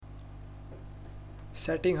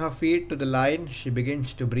Setting her feet to the line, she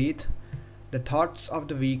begins to breathe. The thoughts of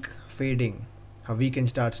the week fading. Her weekend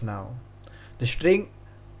starts now. The string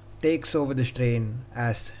takes over the strain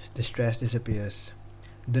as the stress disappears.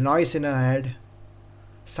 The noise in her head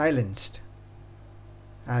silenced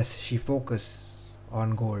as she focuses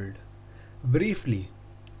on gold. Briefly,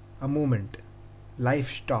 a moment,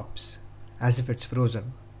 life stops as if it's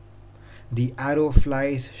frozen. The arrow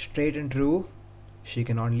flies straight and true. She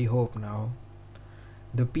can only hope now.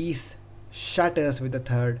 The piece shatters with a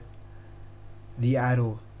third. The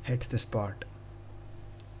arrow hits the spot.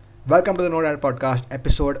 Welcome to the No Doubt Podcast,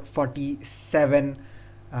 episode 47.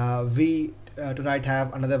 We tonight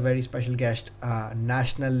have another very special guest,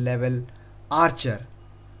 national level archer,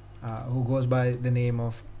 who goes by the name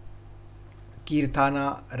of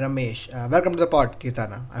Keerthana Ramesh. Welcome to the pod,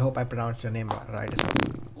 Keerthana. I hope I pronounced your name right as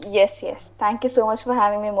well. Yes. Thank you so much for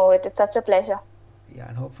having me, Mohit. It's such a pleasure. Yeah,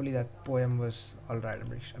 and hopefully that poem was all right. I'm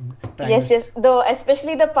trying to. Yes. Though,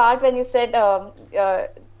 especially the part when you said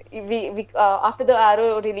we after the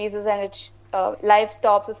arrow releases and life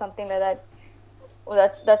stops or something like that. Oh,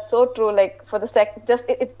 that's so true. Like for the just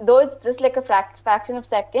though it's just like a fraction of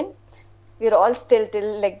second, we're all still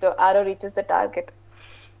till like the arrow reaches the target.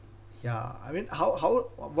 Yeah, I mean,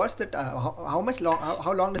 what's the how much long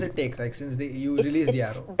how long does it take? Like since you It's release the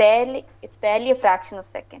it's arrow. barely it's barely a fraction of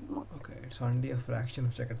second, Mohit. Okay, it's only a fraction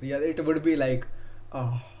of a second. Yeah, it would be like,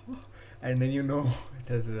 oh, and then it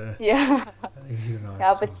has Yeah.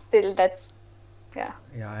 Yeah, so but still that's yeah.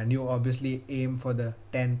 yeah, and you obviously aim for the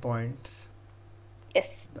 10 points.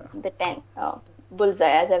 Yes, The, the 10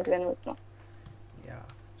 bullseye, as everyone would know. yeah,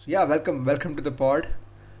 so yeah, welcome to the pod.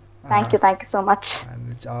 Thank Uh, you. Thank you so much.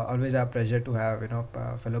 and it's always our pleasure to have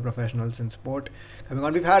fellow professionals in sport coming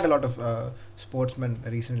on. We've had a lot of sportsmen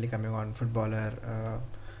recently coming on, footballer,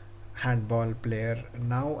 handball player,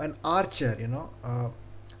 now an archer.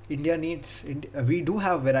 India needs. We do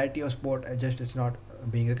have variety of sport. Just it's not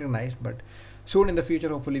being recognized, but soon in the future,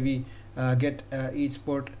 hopefully, we get each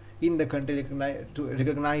sport in the country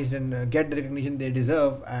recognized and get the recognition they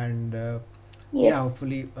deserve, and yeah, Yes.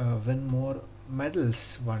 hopefully win more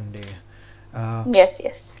medals one day. Uh, Yes.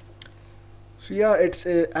 so yeah, it's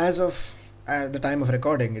as of the time of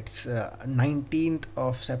recording, it's 19th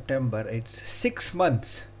of September. It's 6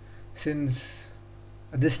 months since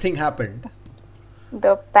this thing happened.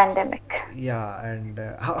 The pandemic. Yeah, and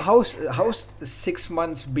how's the 6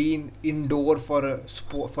 months been indoor for a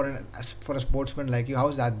sport for a sportsman like you?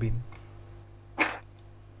 How's that been?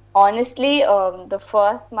 Honestly, the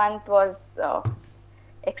first month was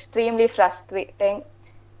extremely frustrating.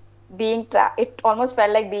 Being trapped, it almost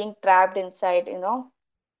felt like being trapped inside.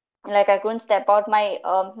 Like I couldn't step out.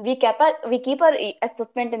 We keep our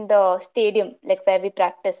equipment in the stadium, like where we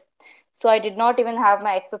practice. So I did not even have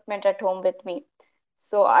my equipment at home with me.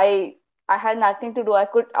 So I had nothing to do.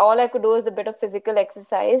 All I could do is a bit of physical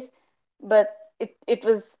exercise, but it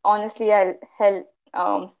was honestly hell.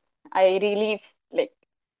 I really like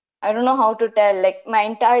I don't know how to tell. Like my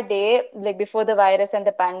entire day, like before the virus and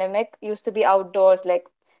the pandemic, used to be outdoors, like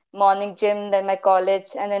morning gym, then my college,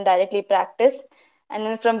 and then directly practice. And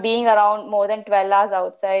then from being around more than 12 hours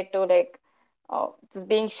outside to like just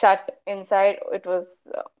being shut inside, it was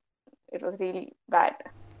really bad.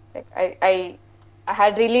 Like I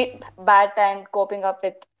had really bad time coping up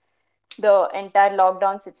with the entire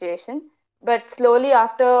lockdown situation. But slowly,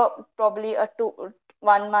 after probably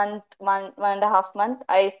 1 month, 1.5 month,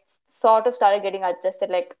 I sort of started getting adjusted.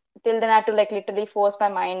 Like till then, I had to like literally force my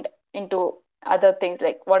mind into other things,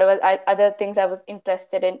 like other things I was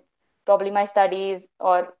interested in, probably my studies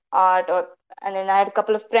or art, or and then I had a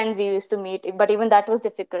couple of friends we used to meet, but even that was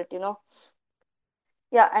difficult.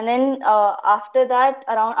 Yeah, and then after that,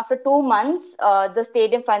 around after 2 months, the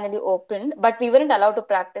stadium finally opened, but we weren't allowed to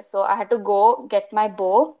practice. So I had to go get my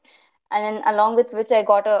bow, and then along with which I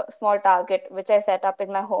got a small target, which I set up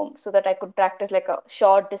in my home so that I could practice like a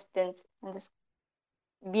short distance and just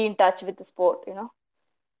be in touch with the sport.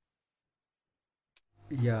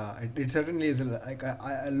 Yeah, it certainly is like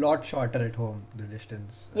a lot shorter at home, the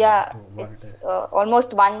distance Yeah, to what it it's is.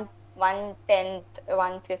 almost one tenth,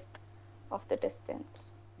 1/5 of the distance.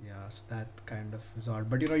 Yeah, so that kind of is odd.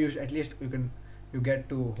 But at least you get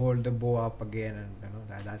to hold the bow up again,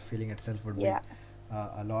 and that feeling itself would be Yeah,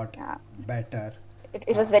 a lot yeah. better.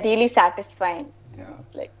 It was Uh, very really satisfying. yeah.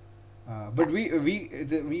 Like But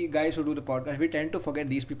we guys who do the podcast, we tend to forget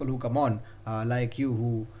these people who come on, like you,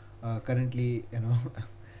 who currently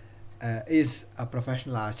is a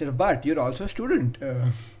professional archer, but you're also a student.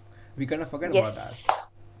 We kind of forget about that.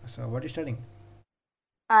 yes. So what are you studying?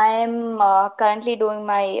 I'm currently doing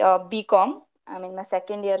my BCom. I'm in my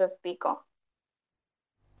second year of BCom.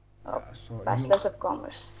 uh, Yeah, so Bachelor's of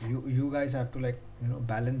Commerce. you guys have to like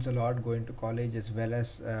balance a lot going to college as well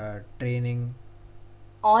as training.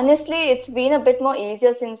 Honestly, it's been a bit more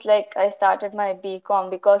easier since like I started my BCom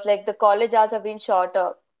because like the college hours have been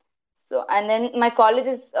shorter. So, and then my college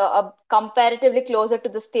is comparatively closer to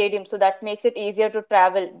the stadium, so that makes it easier to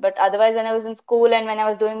travel. But otherwise, when I was in school and when I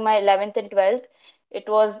was doing my 11th and 12th, it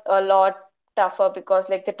was a lot tougher because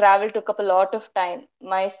like the travel took up a lot of time.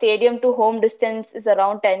 My stadium to home distance is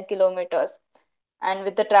around 10 kilometers. And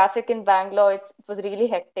with the traffic in Bangalore, it was really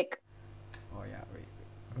hectic. Oh yeah,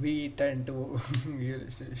 we tend to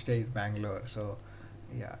stay in Bangalore, so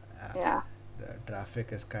yeah, Yeah, the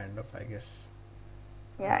traffic is kind of, I guess,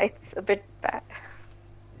 yeah, uh, it's a bit bad.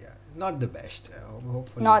 yeah, not the best.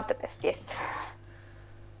 Not the best, yes.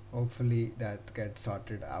 Hopefully that gets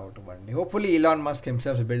sorted out one day. Hopefully Elon Musk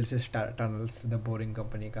himself builds his tunnels. The boring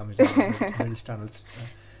company comes down, builds tunnels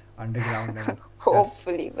underground, and that's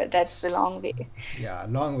Hopefully, but that's a long way. yeah, a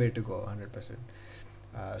long way to go, 100%.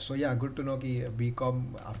 So yeah, good to know कि BCom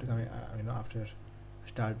after coming, after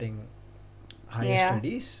starting higher Yeah.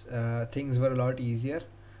 studies, things were a lot easier.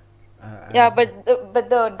 Yeah, And but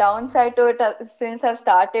the downside to it, since I've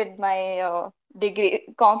started my degree,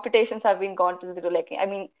 competitions have been gone to zero. Like, I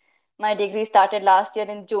mean, my degree started last year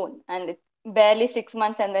in June, and it barely 6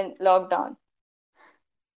 months, and then lockdown.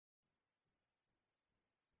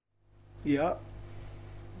 yeah,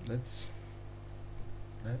 that's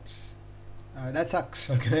that's that sucks.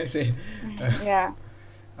 What can I say? Yeah,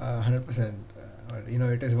 100%. But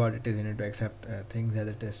it is what it is. You need to accept things as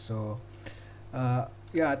it is. So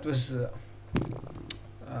yeah, it was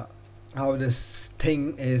uh, how this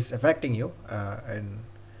thing is affecting you in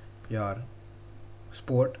your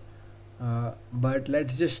sport. But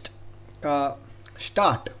let's just uh,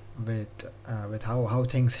 start with how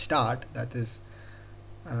things start. That is,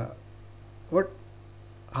 uh, what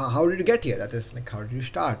how did you get here? That is like, how did you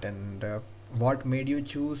start, and what made you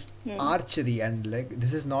choose hmm. archery? And like,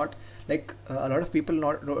 this is not like a lot of people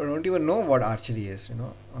don't even know what archery is.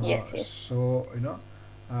 Yes, yes. So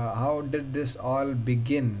how did this all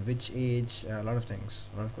begin? Which age? A lot of things.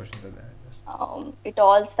 A lot of questions are there. Yes. It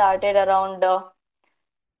all started around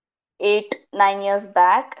 8, 9 years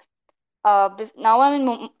back. Now I'm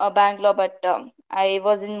in Bangalore, but I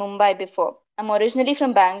was in Mumbai before. I'm originally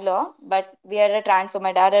from Bangalore, but we had a transfer.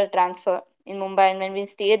 My dad had a transfer in Mumbai, and when we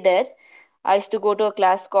stayed there, I used to go to a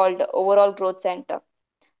class called Overall Growth Center,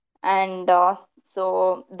 and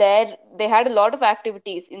so there they had a lot of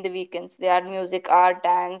activities in the weekends. They had music, art,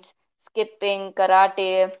 dance, skipping,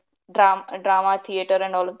 karate, drama, theater,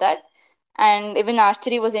 and all of that. And even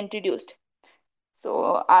archery was introduced.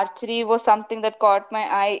 So archery was something that caught my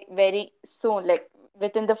eye very soon, like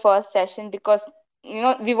within the first session, because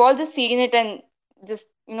we've all just seen it and just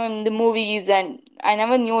in the movies, and I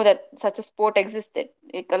never knew that such a sport existed.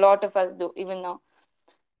 Like a lot of us do even now.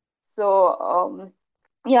 So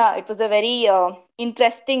yeah, it was a very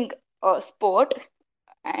interesting sport,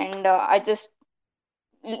 and I just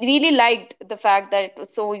really liked the fact that it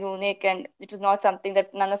was so unique and it was not something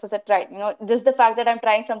that none of us had tried. Just the fact that I'm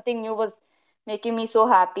trying something new was making me so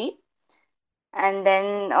happy. And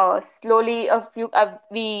then slowly a few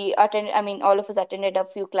we attended, I mean all of us attended a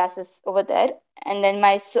few classes over there, and then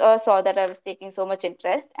my sir saw that I was taking so much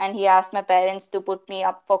interest, and he asked my parents to put me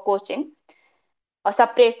up for coaching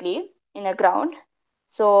separately in a ground.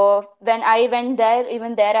 So when I went there,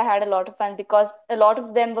 even there I had a lot of fun because a lot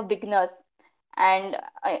of them were beginners, and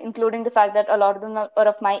including the fact that a lot of them are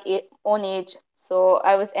of my own age. So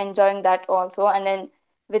I was enjoying that also. And then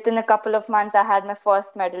within a couple of months, I had my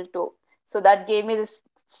first medal too. So that gave me this,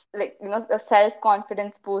 like, a self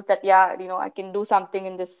confidence boost that, yeah, I can do something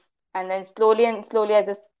in this. And then slowly and slowly,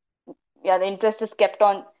 yeah, the interest just kept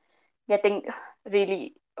on getting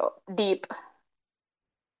really deep.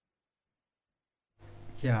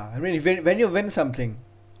 Yeah, I mean, when you win something,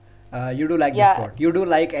 you do like the Yeah, sport. You do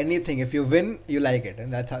like anything. If you win, you like it,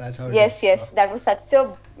 and that's how it is. yes, So yes. That was such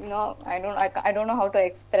a, I don't know how to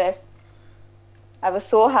express. I was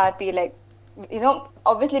so happy, like,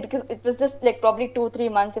 obviously because it was just like probably 2, 3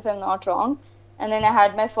 months if I'm not wrong. And then I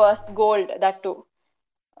had my first gold, that too.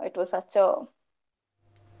 It was such a,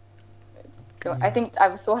 I yeah, think I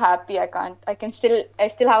was so happy. I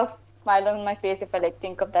still have a smile on my face if I like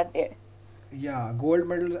think of that day. yeah, gold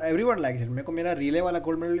medals. Everyone likes it. मेरे को मेरा relay वाला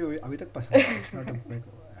gold medal भी अभी तक पसंद है. It's not a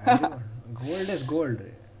everyone. Gold is gold.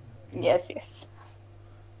 You know. Yes, yes.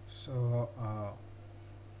 So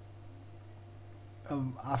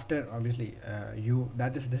after obviously you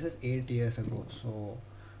that is this is 8 years ago. So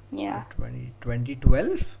Yeah.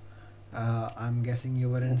 2012. I'm guessing you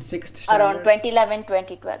were in sixth around standard. 2011,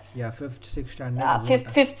 2012. Yeah, fifth, sixth standard. What?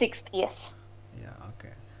 Fifth, sixth, yes, Yeah.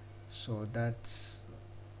 Okay. So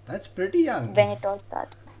that's pretty young. when it all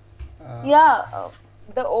started. Uh, Yeah,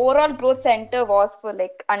 the overall growth center was for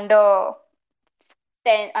like under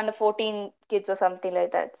 10, under 14 kids or something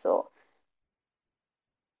like that. So,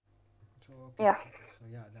 so okay. yeah, So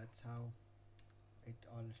yeah, that's how it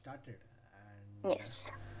all started,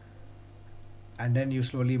 yes. and then you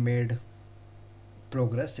slowly made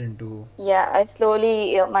progress into. Yeah, I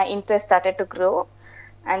slowly, my interest started to grow.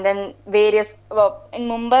 And then various, in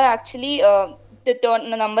Mumbai, actually,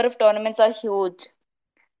 the number of tournaments are huge.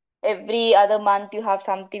 Every other month, you have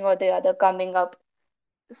something or the other coming up.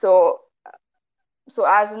 So,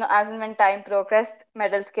 as and when time progressed,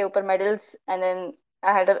 medals came upon medals, and then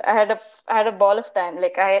I had a ball of time.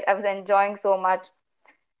 Like I was enjoying so much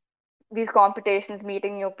these competitions,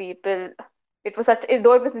 meeting new people. It was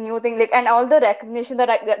though it was a new thing, like, and all the recognition that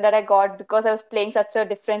I got because I was playing such a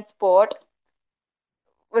different sport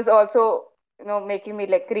was also, making me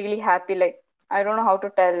like really happy. Like, I don't know how to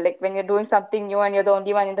tell, like, when you're doing something new and you're the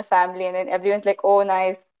only one in the family, and then everyone's like, oh,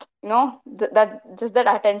 nice. That just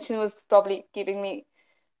that attention was probably keeping me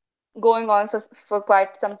going on for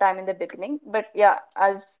quite some time in the beginning. But yeah,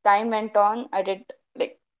 as time went on, I did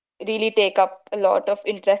like really take up a lot of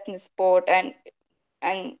interest in sport, and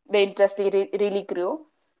the interest really grew.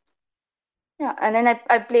 Yeah, and then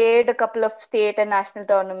I played a couple of state and national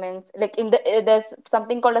tournaments. Like there's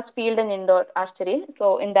something called as field and indoor archery.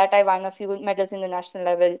 So in that I won a few medals in the national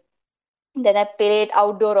level. Then I played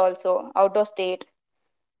outdoor also, outdoor state.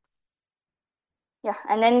 Yeah,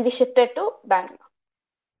 and then we shifted to Bangalore.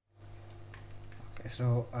 Okay,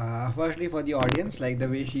 so firstly for the audience, like the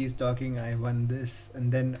way she's talking, I won this,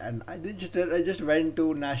 and I just went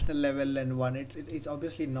to national level and won. It's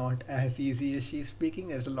obviously not as easy as she's speaking.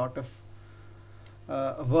 There's a lot of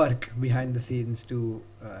work behind the scenes to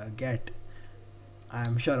get.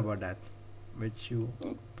 I'm sure about that, which you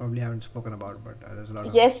probably haven't spoken about, but there's a lot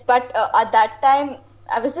of. Yes, but at that time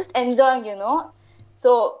I was just enjoying.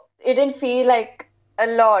 So it didn't feel like a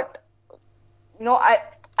lot.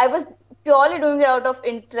 I was purely doing it out of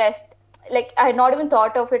interest. Like I had not even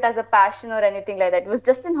thought of it as a passion or anything like that. It was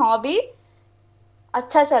just an hobby.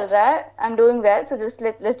 अच्छा चल रहा है. I'm doing well, so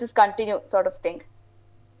let's just continue, sort of thing.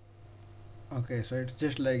 Okay, so it's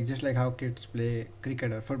just like how kids play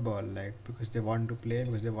cricket or football, like because they want to play,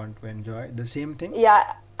 because they want to enjoy. The same thing. Yeah,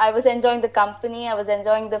 I was enjoying the company. I was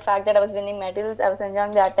enjoying the fact that I was winning medals. I was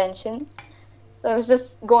enjoying the attention. So I was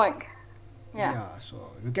just going. Yeah. Yeah,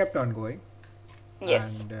 so you kept on going,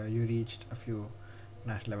 Yes. and you reached a few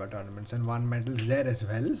national level tournaments and won medals there as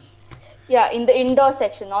well. Yeah, in the indoor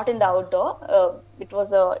section, not in the outdoor. It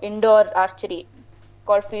was a indoor archery. It's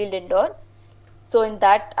called field indoor. So in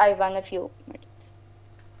that, I won a few medals,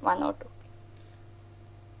 one or two.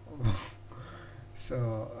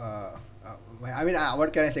 So, I mean,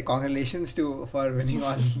 what can I say? Congratulations to for winning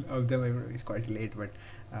all of them. I mean, it's quite late, but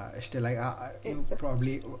still, like you It's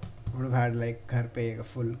probably would have had like घर पे a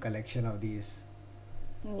full collection of these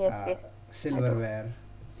yes, uh, yes, I do. silverware.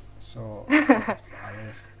 So it's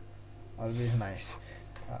always nice.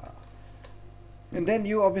 Uh, and then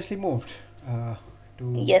you obviously moved to.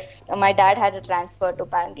 Yes, my dad had a transfer to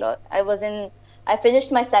Bangalore. I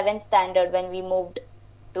finished my seventh standard when we moved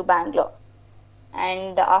to Bangalore.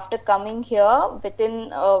 And after coming here,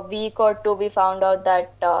 within a week or two, we found out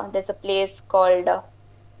that there's a place called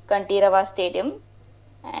Kantirava Stadium.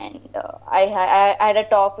 And I had a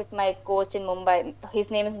talk with my coach in Mumbai.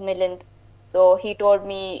 His name is Milind. So he told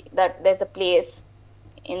me that there's a place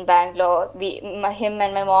in Bangalore. Him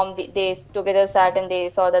and my mom, they together sat and they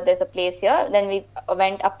saw that there's a place here. Then we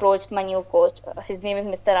approached my new coach. His name is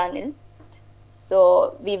Mr. Anil.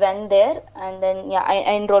 So we went there, and then yeah,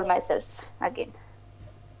 I enrolled myself again.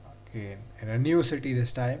 Okay, in a new city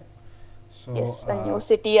this time. So, Yes, a new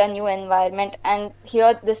city, a new environment, and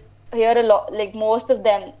here a lot, like most of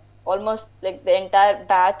them, almost like the entire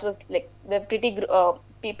batch was like they're pretty the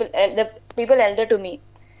people elder to me.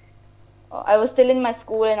 I was still in my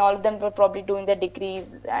school, and all of them were probably doing their degrees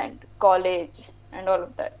and college and all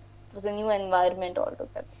of that. It was a new environment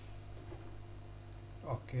altogether.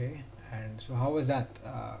 okay, and so how was that?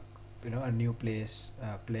 A new place,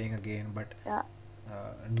 playing again, but Yeah.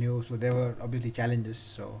 new. So there were obviously challenges.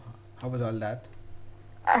 So how was all that?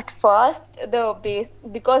 At first, the base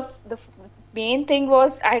because main thing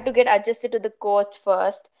was I had to get adjusted to the coach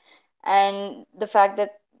first, and the fact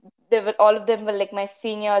that they were all of them were like my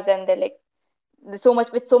seniors, and they're like so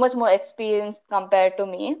much more experience compared to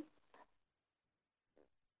me.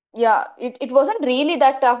 it wasn't really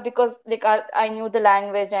that tough because like I knew the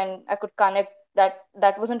language and I could connect.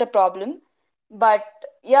 That wasn't a problem. But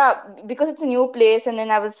yeah, because it's a new place, and then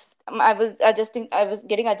I was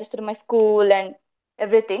getting adjusted to my school and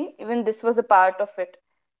everything. Even this was a part of it,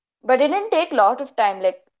 but it didn't take a lot of time.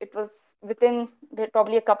 Like it was within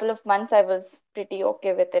probably a couple of months. I was pretty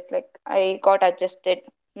okay with it. Like I got adjusted.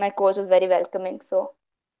 My coach was very welcoming. So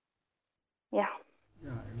yeah,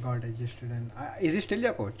 Yeah, got adjusted. And is he still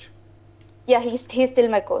your coach? yeah, he's still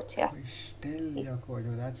my coach. Yeah. He's still He- your coach.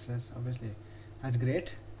 Oh, that's obviously that's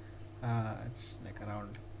great. It's like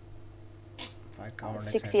around, if I count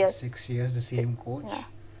 6 years. 6 years, the Six, same coach. yeah.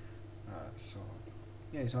 So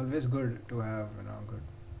yeah, it's always good to have good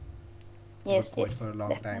Yes, coach yes, for a long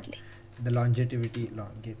time. definitely. The longevity, I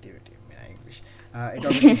mean English. It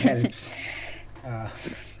obviously helps. Uh,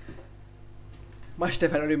 must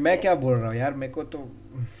है अभी मैं क्या बोल रहा हूँ यार मेरे को तो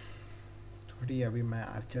थोड़ी अभी मैं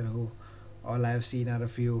आर्चर हूँ all I've seen are a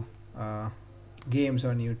few games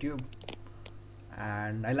on YouTube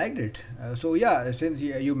and I liked it. So yeah, since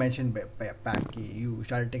you mentioned Packy, you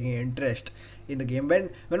started taking interest in the game.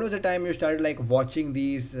 When was the time you started like watching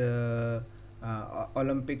these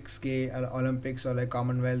Olympics or like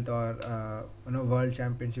Commonwealth or World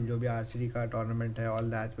Championship जो भी RCD का tournament है, all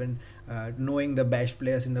that, when knowing the best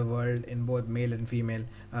players in the world in both male and female,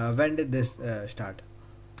 when did this start?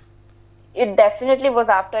 It definitely was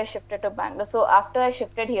after I shifted to Bangalore. So after I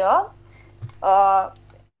shifted here, uh,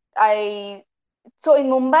 I so in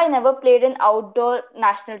Mumbai I never played an outdoor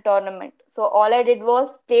national tournament. So all I did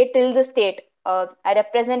was play till the state. I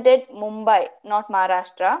represented Mumbai, not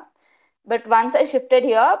Maharashtra. But once I shifted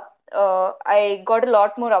here, I got a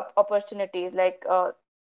lot more opportunities. Like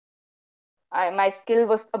my skill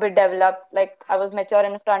was a bit developed. Like I was mature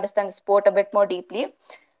enough to understand the sport a bit more deeply.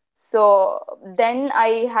 So then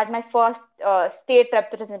I had my first state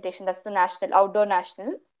representation. That's the national, outdoor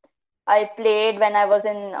national. I played when I was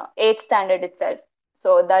in eighth standard itself.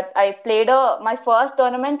 So that I played my first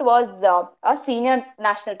tournament was a senior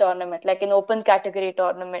national tournament, like an open category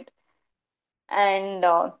tournament, and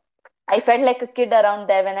I felt like a kid around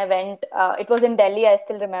there when I went. It was in Delhi. I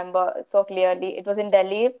still remember so clearly. It was in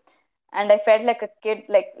Delhi, and I felt like a kid.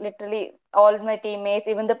 Like literally, all my teammates,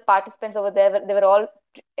 even the participants over there, they were all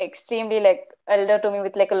extremely like elder to me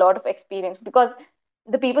with like a lot of experience. Because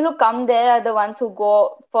the people who come there are the ones who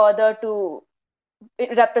go further to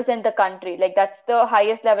represent the country. Like that's the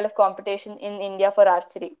highest level of competition in India for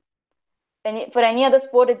archery. For any other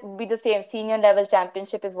sport, it would be the same. Senior level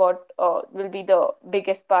championship is what will be the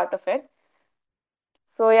biggest part of it.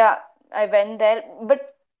 So yeah, I went there, but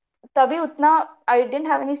तभी उतना I didn't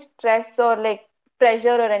have any stress or like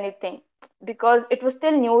pressure or anything because it was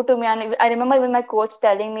still new to me. And I remember even my coach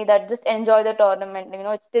telling me that just enjoy the tournament. You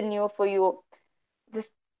know, it's still new for you.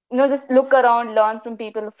 Just just look around, learn from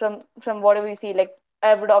people from whatever you see. Like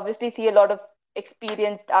I would obviously see a lot of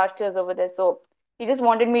experienced archers over there, so he just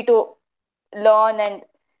wanted me to learn and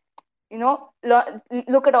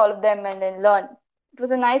look at all of them and then learn. It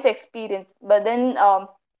was a nice experience, but then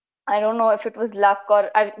I don't know if it was luck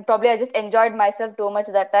or I just enjoyed myself too much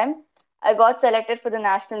that time. I got selected for the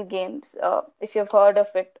national games, if you've heard of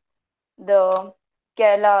it, the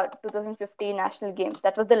Kerala 2015 national games.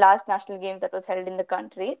 That was the last national games that was held in the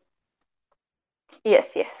country.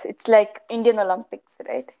 Yes, yes, it's like Indian Olympics,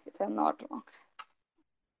 right, if I'm not wrong.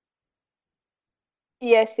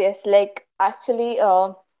 Yes, yes, like actually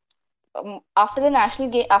after the national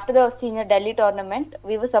game, after the senior Delhi tournament,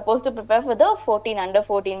 we were supposed to prepare for the 14 under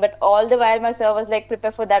 14, but all the while my sir was like,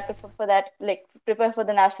 prepare for that, like prepare for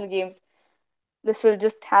the national games. This will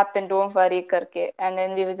just happen, don't worry, karke. And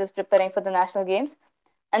then we were just preparing for the national games.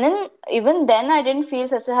 And then even then, I didn't feel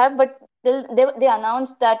such a hype, but they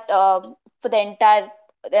announced that for the entire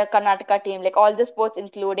Karnataka team, like all the sports,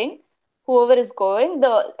 including whoever is going,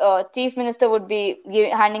 the chief minister would be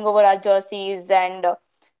handing over our jerseys and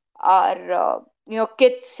our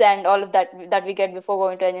kits and all of that we get before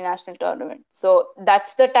going to any national tournament. So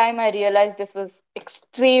that's the time I realized this was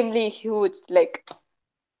extremely huge. Like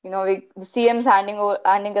the CM's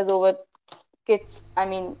handing us over kits. I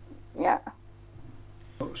mean, yeah,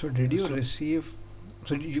 So did you so receive?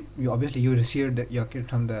 So you obviously you received your kit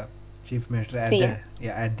from the chief minister at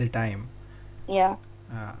CM, the time. yeah,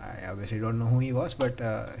 I obviously don't know who he was, but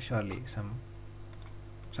surely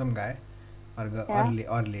some guy yeah,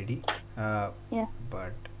 or lady. Uh, yeah.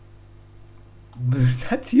 but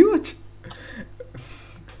that's huge.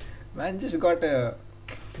 Man just got her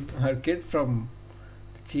kid from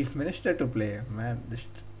the chief minister to play. Man, just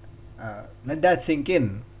let that sink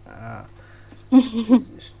in.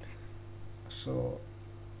 Just, so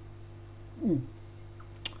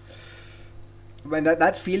When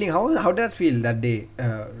that feeling, how did that feel that day,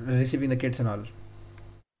 receiving the kits and all?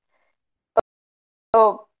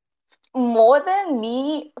 Oh, more than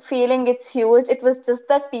me feeling it's huge, it was just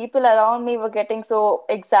that people around me were getting so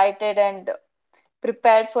excited and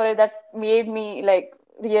prepared for it that made me like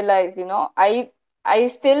realize, I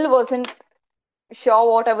still wasn't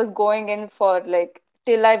sure what I was going in for, like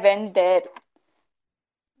till I went there.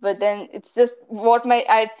 But then it's just what my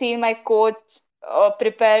I'd seen my coach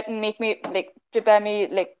prepare me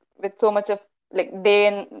like with so much of like day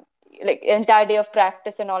and like entire day of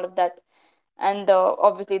practice and all of that, and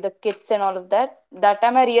obviously the kits and all of that. That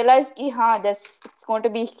time I realized ki this it's going to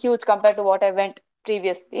be huge compared to what I went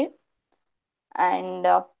previously. And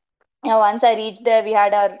once I reached there, we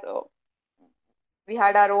had our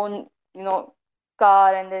own, you know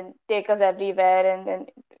car, and then take us everywhere, and then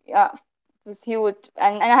yeah, it was huge.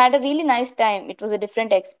 And I had a really nice time. It was a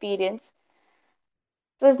different experience.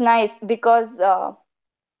 It was nice because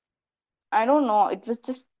I don't know, it was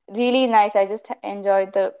just really nice. I just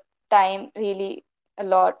enjoyed the time really a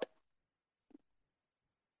lot.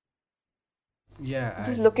 Yeah,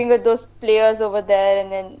 Just looking at those players over there,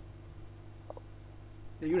 and then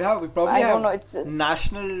we probably I don't have know, it's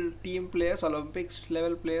national team players, Olympics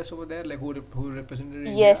level players over there, like who represented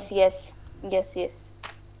India. yes, yes, yes, yes.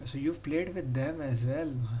 So you've played with them as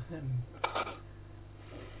well, man.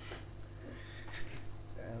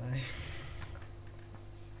 And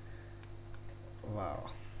wow.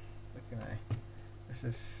 Look at this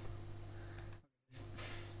is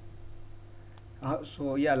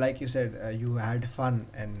so yeah, like you said, you had fun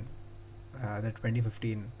in the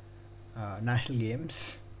 2015 national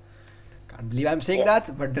games. Can't believe I'm saying Yes.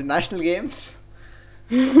 that, but the national games,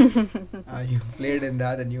 you played in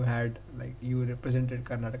that, and you had like you represented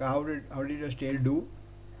Karnataka. How did your state do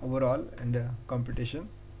overall in the competition?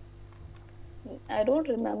 I don't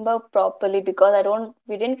remember properly because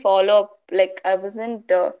we didn't follow up. Like, uh,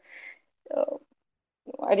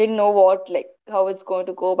 I didn't know how it's going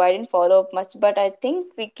to go, but I didn't follow up much. But I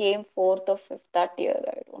think we came fourth or fifth that year.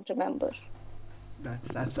 I don't remember.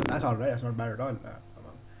 That's all right. That's not bad at all.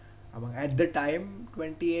 Among at the time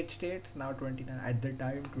 28 states, now 29. At the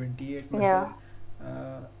time 28 में से Yeah,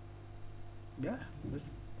 uh, yeah, it was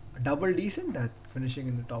double decent at finishing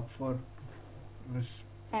in the top four was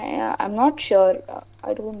I'm not sure.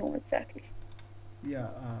 I don't know exactly. yeah.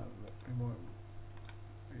 More,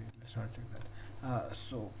 let's not check that.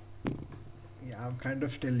 So yeah, I'm kind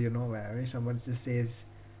of still where someone just says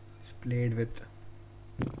he's played with.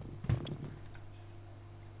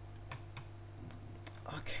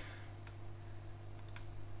 Okay,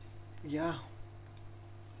 yeah.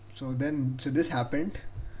 So this happened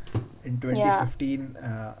in Yeah, 2015.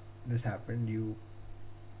 This happened. You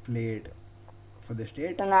played for the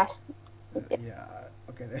state. the national. Yes. Yeah.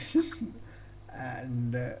 Okay.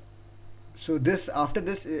 And so this after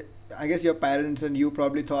this, I guess your parents and you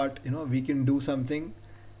probably thought we can do something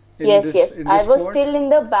in Yes, this yes. in this I was sport. still in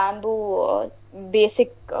the bamboo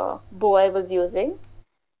basic bow I was using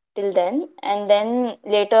till then. And then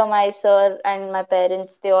later my sir and my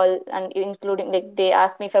parents, they all, and including, like, they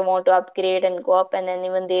asked me if I want to upgrade and go up, and then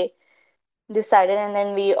even they decided, and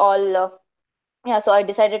then we all yeah, so I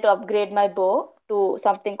decided to upgrade my bow to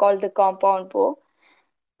something called the compound bow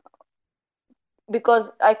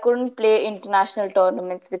because I couldn't play international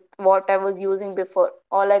tournaments with what I was using before,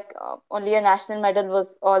 or like only a national medal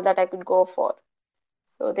was all that I could go for.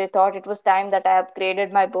 So they thought it was time that I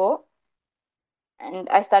upgraded my bow, and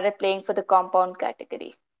I started playing for the compound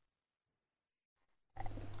category.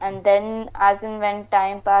 And then as in when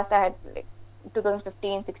time passed, I had like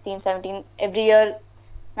 2015, 16, 17, every year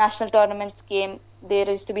national tournaments came. There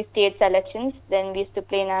used to be state selections, then we used to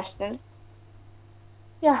play nationals.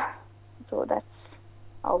 Yeah, so that's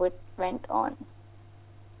how it went on.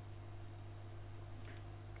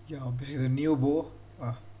 Yeah, obviously the new bow,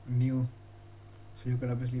 new, so you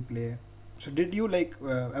can obviously play. So did you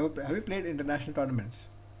ever have you played international tournaments?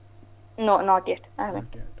 No, not yet. I Not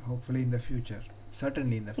haven't. yet. Hopefully in the future.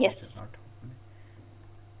 Certainly in the future. Yes. Not hopefully.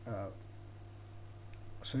 Uh,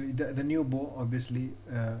 so the new bow, obviously.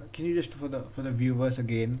 Can you just for the viewers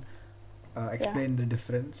again Yeah. explain the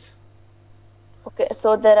difference? Okay,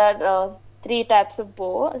 so there are three types of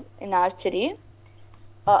bow in archery.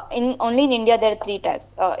 In only in India there are three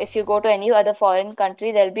types. If you go to any other foreign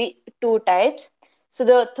country, there'll be two types. So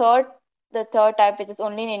the third type, which is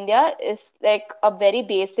only in India, is like a very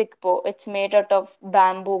basic bow. It's made out of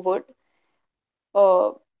bamboo wood.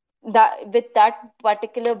 Uh, that with that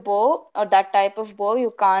particular bow or that type of bow,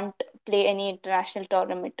 you can't play any international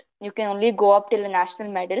tournament. You can only go up till a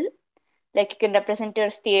national medal. Like, you can represent your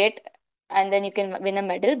state and then you can win a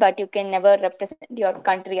medal, but you can never represent your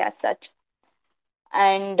country as such.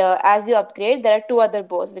 And as you upgrade, there are two other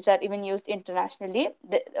bows which are even used internationally.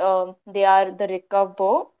 They are the recurve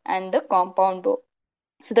bow and the compound bow.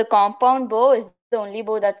 So the compound bow is the only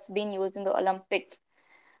bow that's been used in the Olympics.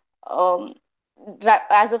 Um,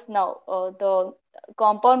 as of now, the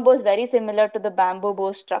compound bow is very similar to the bamboo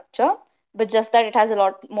bow structure, but just that it has a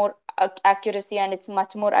lot more accuracy and it's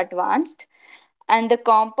much more advanced. And the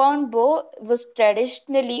compound bow was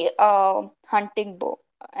traditionally a hunting bow,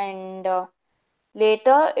 and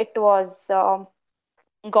later it was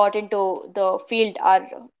got into the field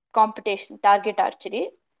competition, target archery,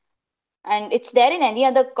 and it's there in any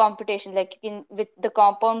other competition. Like you can, with the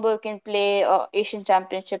compound bow you can play Asian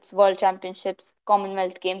championships, world championships,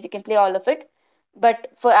 Commonwealth games, you can play all of it. But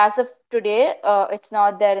for as of today, it's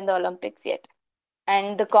not there in the Olympics yet.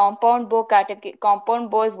 And the compound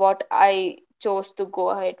bow is what I chose to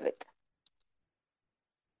go ahead with.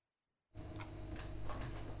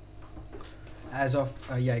 As of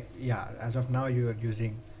as of now you are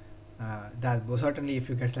using that bow. Certainly, if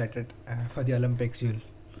you get selected for the Olympics, you'll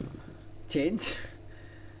change.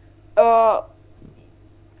 uh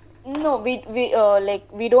no,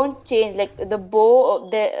 we don't change like the bow.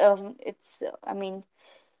 The it's I mean,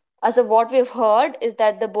 as of what we've heard is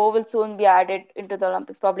that the bow will soon be added into the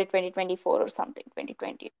Olympics, probably 2024 or something,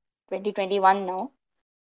 2020, 2021 now.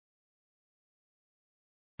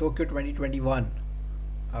 Tokyo 2021.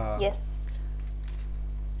 Uh, Yes.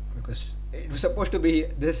 because it was supposed to be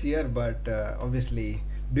this year, but obviously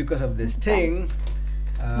because of this Fine. thing,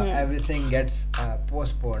 Hmm. everything gets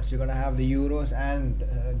postponed. So you're gonna have the Euros and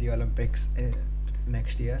the Olympics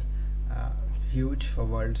next year. Uh, Huge for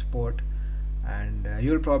world sport, and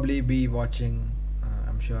you'll probably be watching.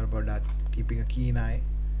 I'm sure about that, keeping a keen eye.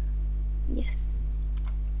 Yes.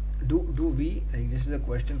 Do we, like, this is a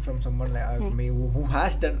question from someone like Hmm. me who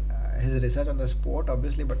has done his research on the sport,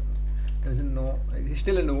 obviously, but doesn't know, like, he's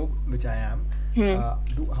still a noob, which I am. Hmm.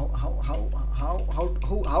 Do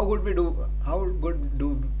how good we do, how good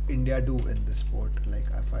do India do in this sport, like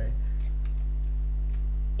if I.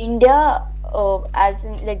 India, as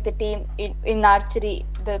in like the team in archery,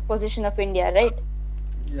 the position of India, right?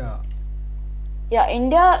 Yeah. Yeah,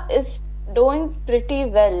 India is doing pretty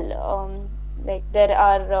well. Like there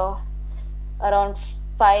are around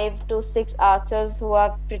 5 to 6 archers who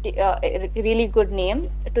are pretty really good name.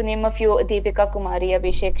 To name a few: Deepika Kumari,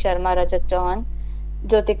 Abhishek Sharma, Rajat Chauhan,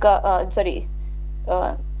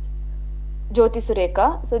 uh, Jyoti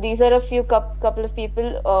Sureka. So these are a few couple of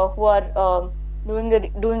people who are doing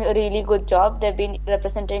a really good job. They've been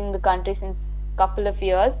representing the country since couple of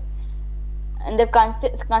years, and they've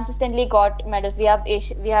consistently got medals. We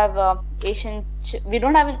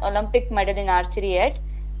don't have an Olympic medal in archery yet,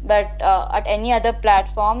 but at any other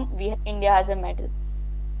platform, we India has a medal.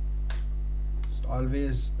 It's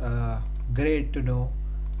always great to know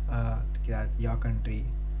that your country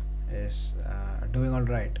is doing all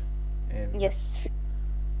right Yes,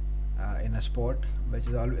 in a sport, which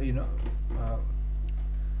is always, uh,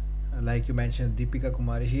 like you mentioned, Deepika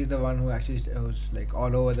Kumari. She's the one who actually was like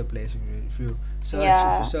all over the place. If you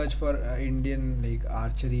yeah, search for Indian, like,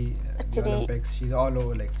 archery, the archery. Olympics, she's all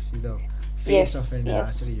over. Like, she's the face of Yes, Indian yes.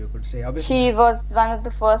 archery, you could say. Obviously, She was one of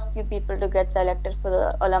the first few people to get selected for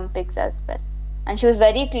the Olympics as well, and she was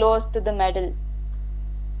very close to the medal.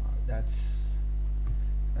 that's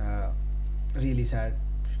uh, really sad.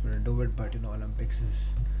 She couldn't do it, but Olympics is.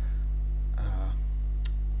 Uh,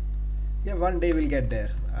 yeah, one day we'll get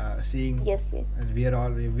there. Seeing Yes, yes, as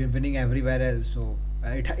we're winning everywhere else, so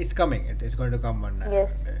it's coming. It's going to come one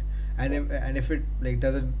yes, day. And yes. if it, like,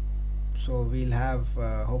 doesn't, so we'll have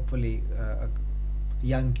hopefully a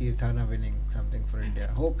young Keerthana winning something for India.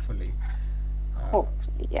 Hopefully, uh,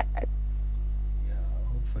 Hopefully, yeah. yeah,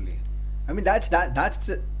 hopefully. I mean that's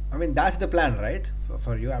the plan, right?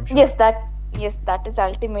 For you, I'm sure. Yes, that is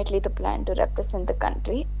ultimately the plan, to represent the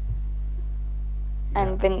country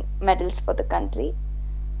Yeah. and win medals for the country.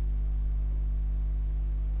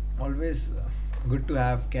 Always good to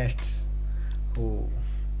have guests who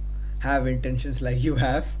have intentions like you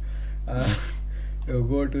have. Uh, to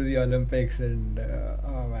go to the Olympics and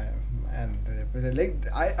oh man, and represent. Like,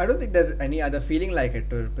 I don't think there's any other feeling like it,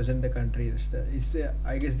 to represent the country. It's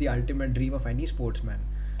I guess the ultimate dream of any sportsman.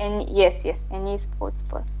 And yes, yes, any sports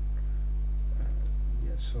person.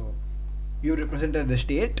 Yeah. So you represented the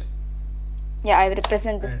state Yeah, I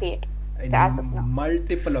represent the and state in as of now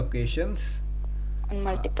multiple occasions. on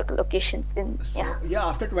Uh, multiple occasions. In yeah, so yeah,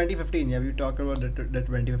 after 2015, yeah, we talked about the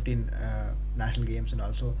 2015 national games, and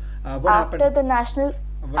also what happened. after the national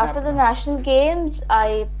What after the happened? national games,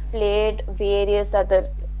 I played various other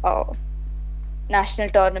uh, national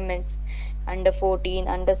tournaments, under 14,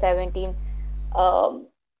 under 17. Um,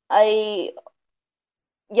 I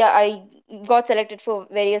yeah, I got selected for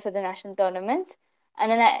various other national tournaments,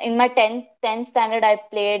 and then in my tenth standard, I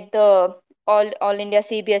played the all India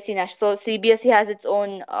CBSE national. So CBSE has its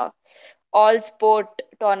own all sport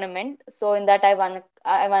tournament. So in that, I won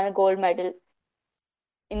a gold medal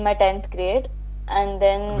in my 10th grade, and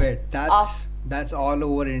then Wait, after, that's all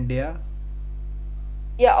over India.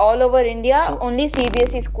 yeah, all over India, So only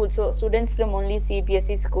CBSE schools. So students from only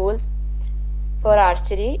CBSE schools for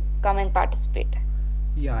archery come and participate.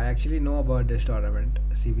 yeah, I actually know about this tournament,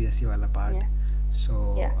 CBSE wala part. Yeah,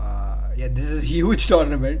 So yeah, yeah, this is a huge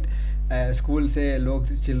tournament. School say log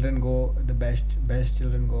children go, the best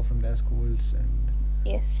children go from their schools,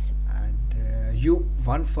 yes. and you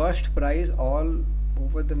won first prize all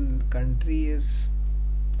over the country is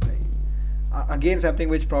like, again something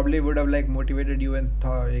which probably would have like motivated you and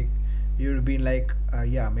thought like you'd have been like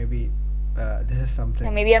yeah, maybe this is Yeah,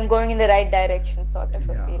 something. maybe I'm going in the right direction, sort of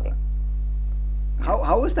a Yeah. feeling. Yeah.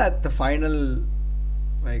 How was that the final?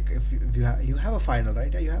 Like if you have a final,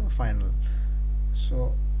 right? Yeah, you have a final.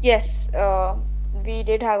 So Yes, we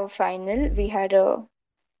did have a final. We had a.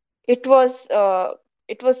 It was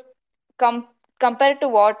it was com compared to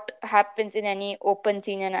what happens in any open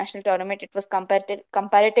senior national tournament. It was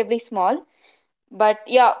comparatively small. But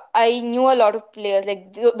yeah, I knew a lot of players.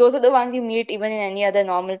 Like those are the ones you meet even in any other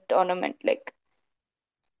normal tournament. Like,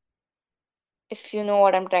 if you know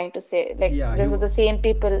what I'm trying to say. Like yeah, those were you the same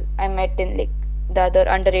people I met in like the other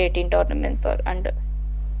under 18 tournaments or under.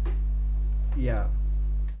 yeah,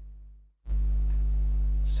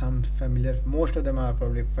 some familiar. Most of them are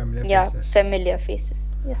probably familiar Yeah, faces. familiar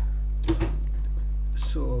faces. Yeah.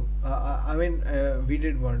 So I mean, we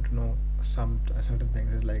did want to know some certain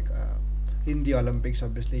things. Is like in the Olympics,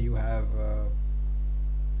 obviously you have.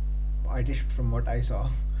 At least from what I saw,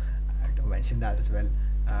 I had to mention that as well.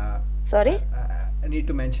 Sorry? I need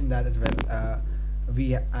to mention that as well.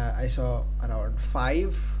 I saw around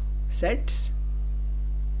 5 sets.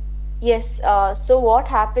 Yes, so what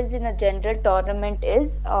happens in a general tournament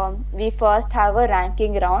is we first have a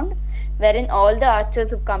ranking round wherein all the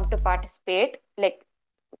archers who come to participate, like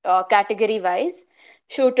category wise,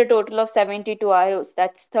 shoot a total of 72 arrows.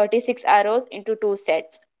 That's 36 arrows into two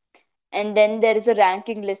sets. And then there is a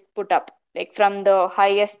ranking list put up, like from the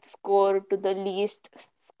highest score to the least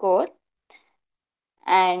score.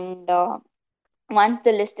 And once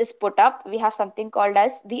the list is put up, we have something called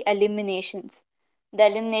as the eliminations. The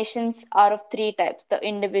eliminations are of three types: the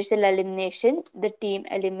individual elimination, the team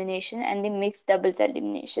elimination, and the mixed doubles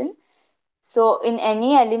elimination. So, in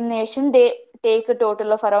any elimination, they take a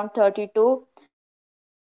total of around 32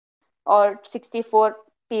 or 64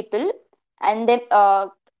 people, and then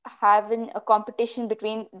having a competition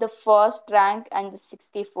between the first rank and the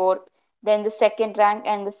 64th, then the second rank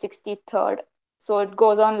and the 63rd. So, it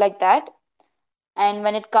goes on like that. And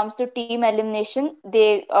when it comes to team elimination,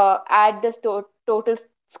 they add the total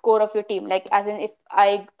score of your team. Like, as in, if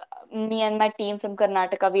I me and my team from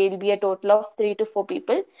Karnataka, we'll be a total of 3 to 4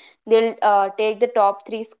 people. They'll take the top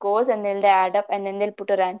three scores and then they add up and then they'll put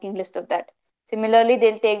a ranking list of that. Similarly,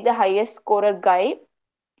 they'll take the highest scorer guy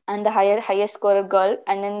and the highest scorer girl,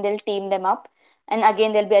 and then they'll team them up, and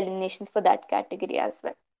again there'll be eliminations for that category as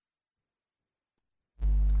well.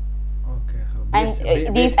 Okay, so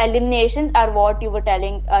And these eliminations are what you were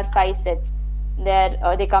telling are 5 sets.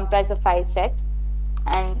 They comprise of 5 sets,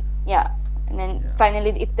 and yeah, and then yeah,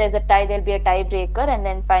 finally, if there's a tie, there'll be a tiebreaker, and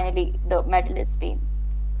then finally the medal is being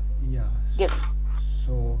yeah. given.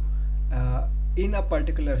 So in a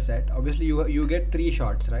particular set, obviously you get 3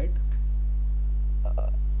 shots, right?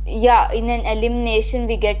 Yeah, in an elimination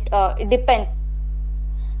we get it depends.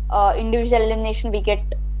 Individual elimination we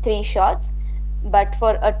get 3 shots, but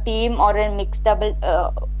for a team or a mixed double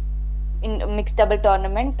in a mixed double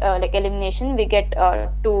tournament, like elimination, we get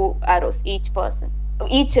 2 arrows each person,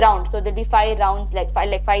 each round. So there'll be 5 rounds, like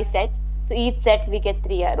 5 sets. So each set we get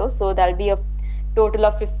 3 arrows. So there'll be a total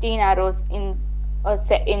of 15 arrows in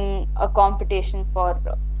a competition for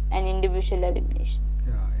an individual elimination.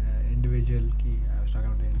 Yeah, in an individual key. I was talking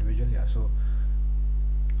about the individual. Yeah, so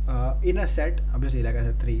in a set, obviously, like I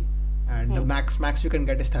said, 3, and the Hmm. max you can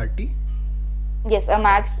get is 30. Yes, a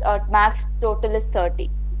max total is 30.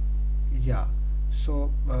 Yeah.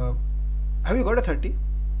 So have you got a 30?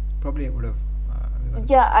 Probably would have. Have you got a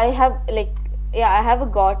Yeah, I have like yeah, I have a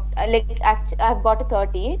got like actually I have got a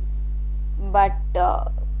 30, but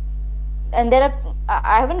and there are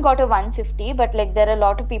I haven't got a 150, but like there are a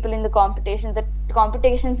lot of people in the competitions. The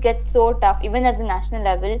competitions get so tough even at the national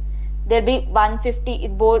level. there'll be 150.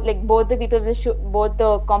 Both, like, both the people will shoot, both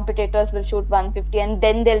the competitors will shoot 150, and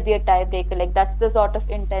then there'll be a tiebreaker. Like, that's the sort of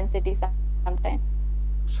intensity sometimes.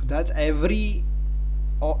 So that's every,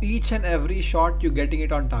 or each and every shot you're getting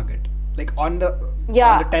it on target, like on the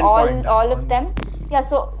Yeah, 10 all point all of on. them. Yeah,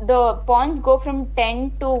 so the points go from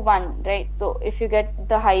 10 to 1, right? So if you get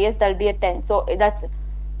the highest, that'll be a 10. So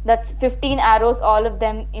that's 15 arrows, all of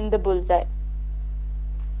them in the bullseye.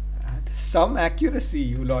 Some accuracy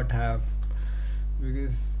you lot have,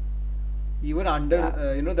 because even under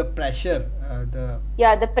Yeah. the pressure, the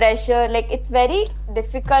Yeah, the pressure, like, it's very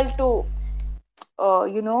difficult to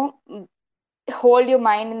hold your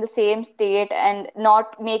mind in the same state and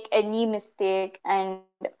not make any mistake, and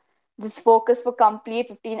just focus for complete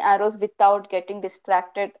 15 arrows without getting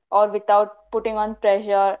distracted or without putting on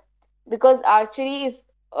pressure, because archery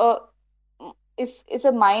a is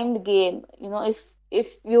a mind game.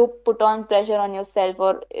 If you put on pressure on yourself,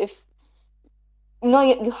 or if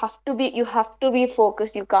you have to be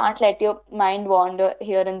focused. You can't let your mind wander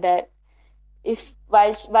here and there. If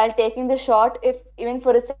while taking the shot, if even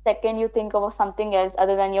for a second you think about something else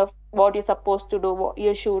other than your what you're supposed to do, what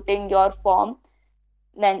you're shooting, your form,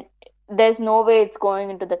 then there's no way it's going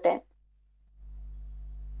into the 10.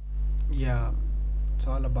 yeah, it's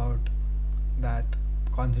all about that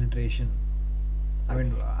concentration. I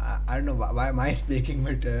mean, Yes. I don't know why am I speaking,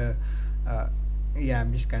 but uh, yeah,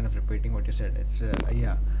 I'm just kind of repeating what you said. It's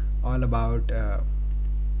yeah, all about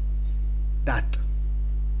that,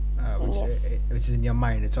 Yes. which is in your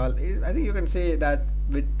mind. It's all. I think you can say that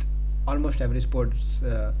with almost every sport,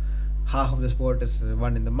 half of the sport is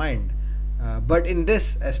one in the mind. But in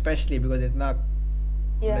this especially, because it's not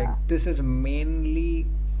like Yeah, this is mainly.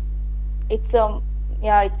 it's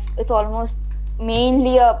yeah, it's almost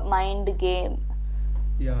mainly a mind game.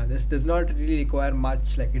 Yeah, this does not really require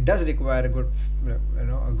much. Like it does require a good,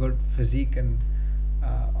 a good physique, and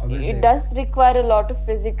It obviously, does require a lot of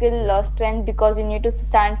physical yeah, strength, because you need to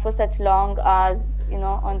stand for such long hours,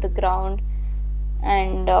 on the ground.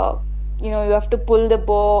 And you have to pull the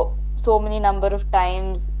bow so many number of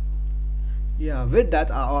times. yeah. With that,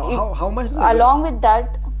 It, uh, along with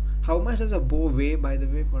that, how much does a bow weigh? By the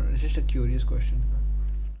way, it's just a curious question.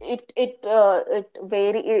 it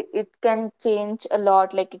can change a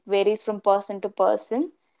lot. Like, it varies from person to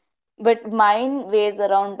person, but mine weighs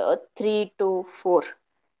around 3 to 4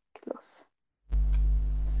 kilos.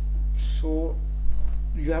 So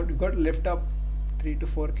you got to lift up 3 to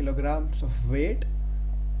 4 kilograms of weight,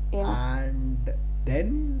 Yeah. and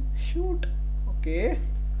then shoot. Okay.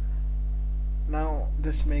 Now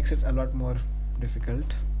this makes it a lot more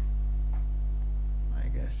difficult, I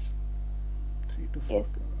guess. 3 to 4. Yes.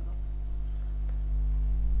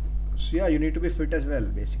 So yeah, you need to be fit as well.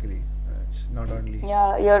 Basically, it's not only.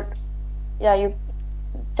 Yeah, you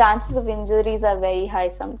chances of injuries are very high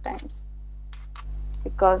sometimes,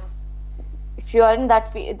 because if you are in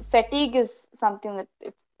that fatigue is something that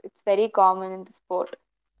it's very common in the sport.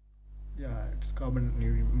 Yeah, it's common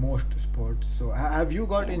in most sports. So have you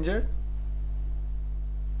got Yeah. injured?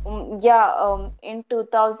 Yeah, in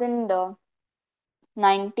 2019,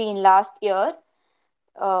 last year,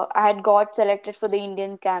 I had got selected for the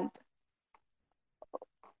Indian camp.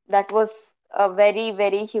 That was a very,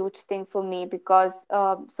 very huge thing for me, because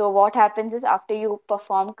so what happens is, after you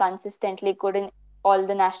perform consistently good in all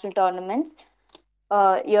the national tournaments,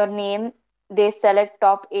 your name, they select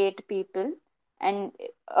top 8 people. And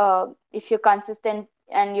if you're consistent,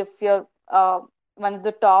 and if you're one of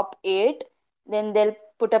the top 8, then they'll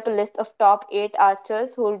put up a list of top 8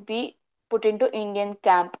 archers who will be put into Indian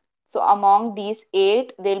camp. So among these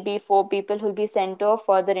 8, there'll be 4 people who'll be sent to a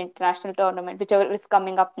further international tournament, whichever is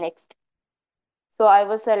coming up next. So I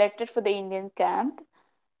was selected for the Indian camp.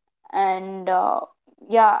 And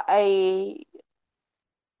yeah, I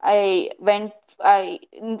went. I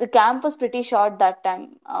The camp was pretty short that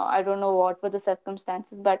time. I don't know what were the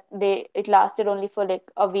circumstances, but they it lasted only for like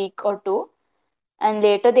a week or two, and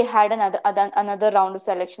later they had another round of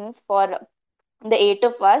selections for the 8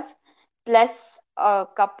 of us, plus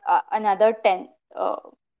another 10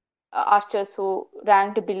 archers who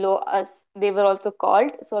ranked below us. They were also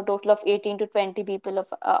called. So a total of 18 to 20 people of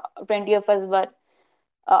 20 of us were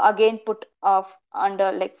again put off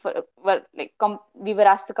under, like, we were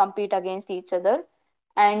asked to compete against each other.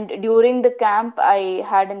 And during the camp, I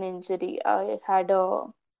had an injury. I had a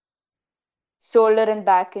shoulder and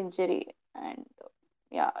back injury. And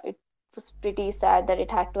yeah, it was pretty sad that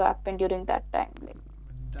it had to happen during that time. Like,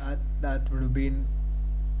 That would have been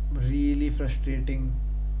really frustrating.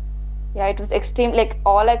 yeah, it was extreme. Like,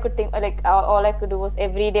 all I could think, like, all I could do was,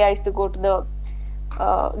 every day I used to go to the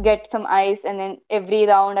get some ice, and then every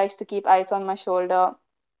round I used to keep ice on my shoulder.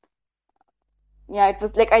 Yeah, it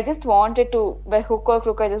was like I just wanted to, by hook or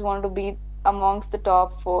crook, I just wanted to be amongst the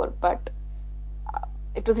top four. But uh,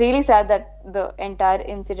 it was really sad that the entire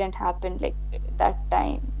incident happened like that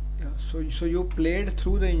time. Yeah. So you played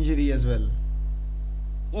through the injury as well.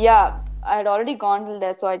 Yeah, I had already gone till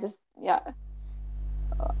there, so I just, yeah,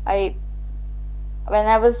 I when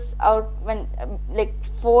I was out, when like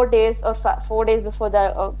 4 days or 4 days before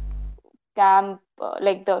the camp,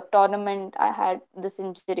 like the tournament, I had this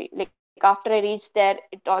injury. Like after I reached there,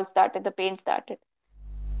 it all started. The pain started.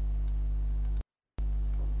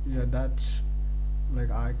 Yeah, that's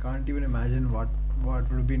like I can't even imagine what would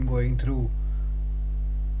have been going through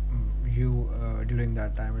you during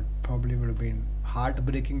that time. It probably would have been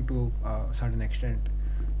heartbreaking to a certain extent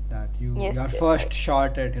that Yes, your first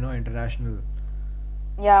shot at international.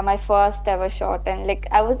 yeah, my first ever shot, and like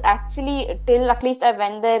I was actually, till at least I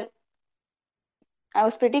went there, I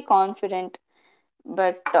was pretty confident.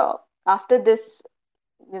 But after this,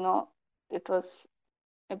 you know, it was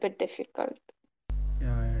a bit difficult.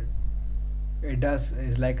 Yeah, it does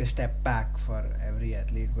is like a step back for every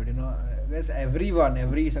athlete. But there's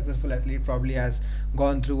every successful athlete probably has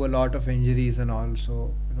gone through a lot of injuries and all.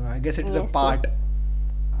 So I guess it is a Yes, yes, part.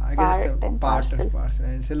 I guess it's part a and part parcel. of parcel,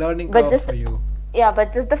 and it's a learning But curve just, for you. yeah,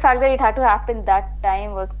 but just the fact that it had to happen that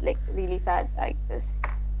time was like really sad. Like this,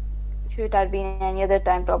 should it have been any other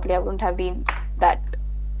time, probably I wouldn't have been that.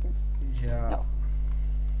 Yeah, No.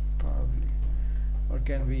 probably. What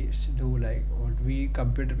can we do? Like what we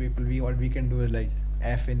computer people, what we can do is like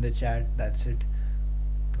F in the chat. That's it.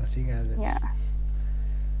 Nothing else. Yeah,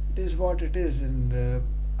 It is what it is, and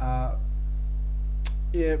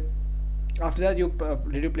yeah. After that,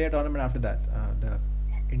 did you play a tournament after that? The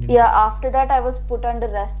Indian yeah. tournament. After that, I was put under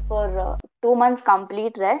rest for 2 months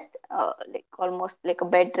complete rest, like almost like a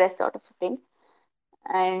bed rest sort of a thing,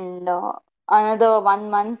 and another 1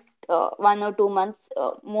 month, 1 or 2 months,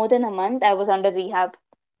 more than a month, I was under rehab,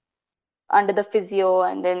 under the physio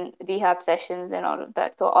and then rehab sessions and all of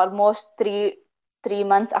that. So almost 3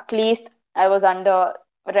 months at least I was under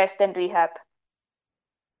rest and rehab.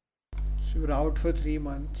 So you were out for 3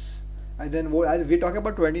 months, and then as we're talking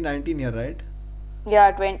about 2019 here, right?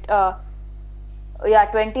 Yeah,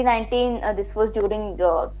 2019. This was during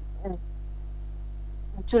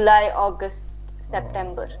July, August,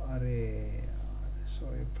 September. Array. So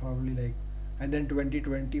you probably like, and then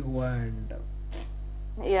 2020 Hua and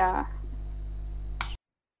Yeah,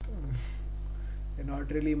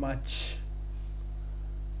 not really much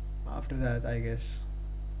after that, I guess.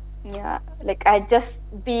 yeah. Like I just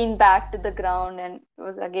been back to the ground and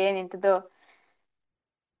was again into the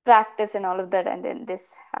practice and all of that, and then this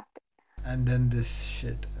And then this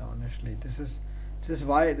shit. Honestly, this is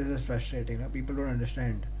why this is frustrating. People don't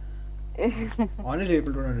understand. happened. Honestly,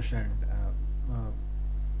 people don't understand.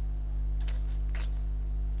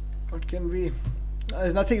 What can we?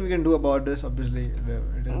 There's nothing we can do about this. Obviously,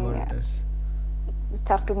 it is what Yeah, it is. just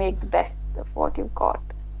have to make the best of what you've got.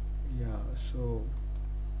 Yeah. So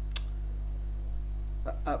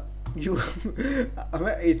you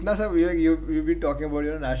इतना सब you've been talking about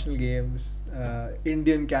national games,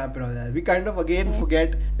 Indian camp and all that. We kind of again Yes.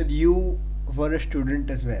 forget that you were a student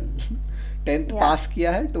as well. 10th Yeah. पास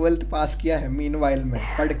किया है, 12th पास किया है meanwhile में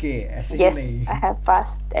पढ़ के ऐसे ही Yes, नहीं. I have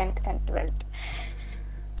passed 10th and 12th.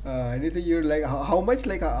 Anything you like? How much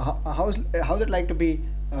like how's it like to be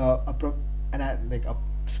like a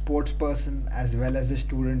sports person as well as a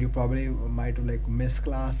student? You probably might like miss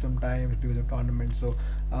class sometimes because of tournaments. So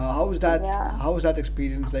how's that? Yeah. How's that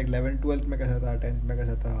experience like? 11th, 12th में कैसा था? 10th में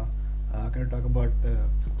कैसा था? Can you talk about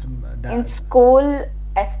In that? school,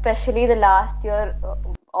 especially the last year,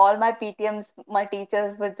 all my PTMs, my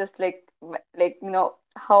teachers were just like,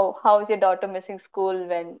 how is your daughter missing school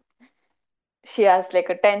when she has like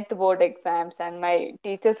a 10th board exams? And my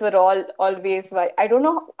teachers were all always, I don't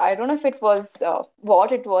know if it was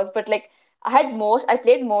what it was, but like I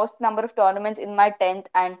played most number of tournaments in my 10th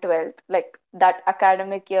and 12th, like that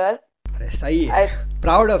academic year. अरे सही है. I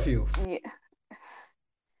Proud of you. Yeah,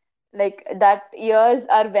 like that years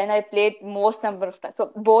are when I played most number of times.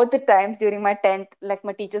 So both the times during my 10th, like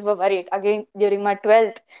my teachers were worried. Again during my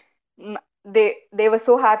 12th, they were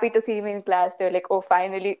so happy to see me in class. They were like, oh,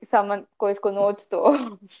 finally someone ko isko notes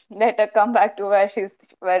to let her come back to where she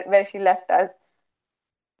left us.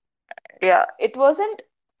 Yeah, it wasn't.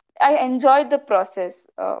 I enjoyed the process.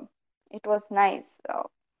 It was nice.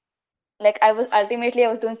 Like I was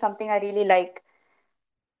doing something I really like.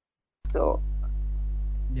 So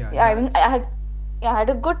Yeah, yeah, even that's I had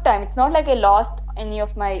a good time. It's not like I lost any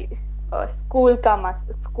of my school ka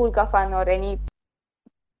fun or any.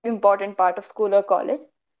 important part of school or college.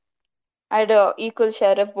 I had a equal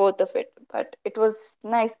share of both of it, but it was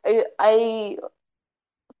nice. I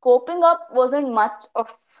coping up wasn't much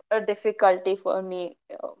of a difficulty for me.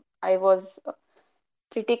 I was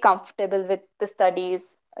pretty comfortable with the studies.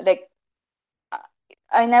 Like uh,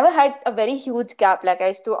 I never had a very huge gap. Like I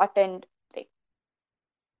used to attend like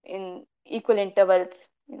in equal intervals.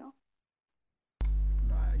 You know.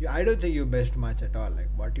 No, I don't think you missed much at all. Like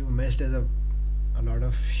what you missed is a lot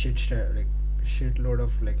of like shitload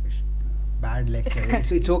of like bad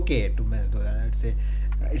lectures. It's okay to miss those. And I'd say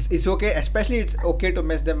it's okay. Especially it's okay to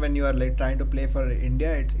miss them when you are like trying to play for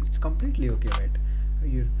India. It's completely okay, right?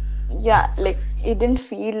 You Yeah, like it didn't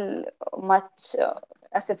feel much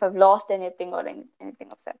as if I've lost anything or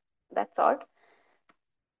anything of that sort.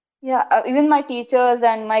 Yeah, even my teachers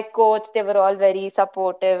and my coach, they were all very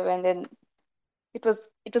supportive, and then it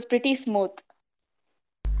was pretty smooth.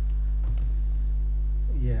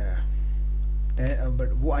 yeah.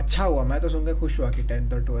 But वो अच्छा हुआ मैं तो सुनकर खुश हुआ कि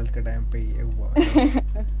 10th और 12th के टाइम पे ये हुआ मतलब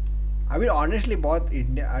आई मीन ऑनेस्टली बहुत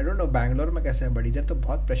India I don't know Bangalore में कैसे है बट इधर तो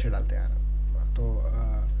बहुत प्रेशर डालते हैं यार तो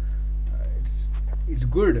इट्स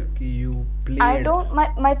गुड कि you I played don't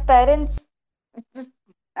my parents, it was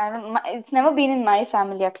I don't it's never been in my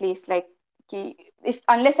family at least, like if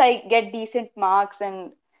unless I get decent marks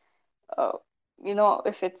and uh,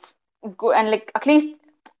 if it's good, and like at least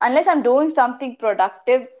unless I'm doing something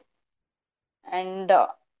productive and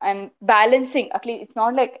I'm balancing, at least it's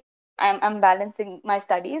not like I'm balancing my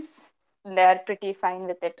studies, they're pretty fine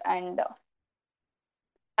with it. And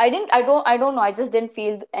I don't know, I just didn't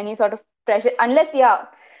feel any sort of pressure, unless, yeah,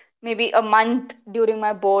 maybe a month during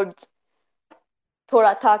my boards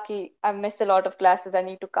thoda tha ki I missed a lot of classes, I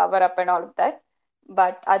need to cover up and all of that,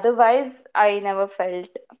 but otherwise I never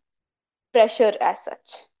felt pressure as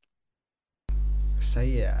such.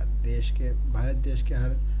 सही है यार देश के भारत देश के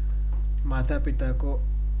हर माता पिता को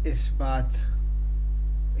इस बात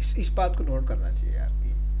इस बात को नोट करना चाहिए यार कि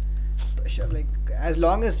pressure like as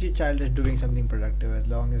long as your child is doing something productive as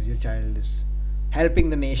long as your child is helping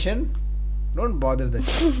the nation don't bother the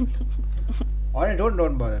child और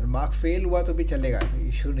don't bother mark fail हुआ तो भी चलेगा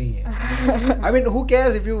इशू नहीं है I mean who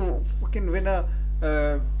cares if you fucking win uh,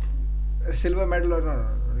 a silver medal or no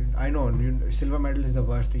I know silver medal is the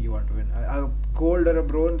worst thing you want to win a gold or a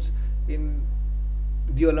bronze in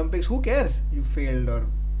the Olympics who cares you failed or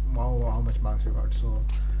how much marks you got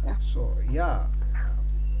Yeah. so yeah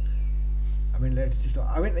I mean, let's just.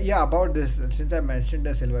 I mean, yeah. About this, since I mentioned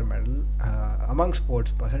the silver medal among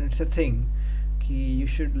sports person, it's a thing. Ki you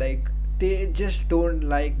should like. They just don't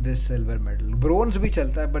like this silver medal. Bronze भी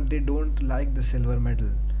चलता है, but they don't like the silver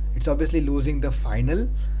medal. It's obviously losing the final,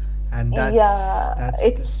 and Yeah, that's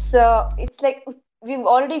the it's like we've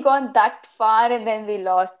already gone that far and then we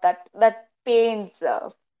lost. That pains,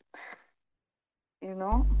 you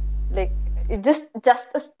know, like it just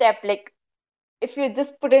a step. Like if you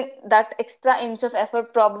just put in that extra inch of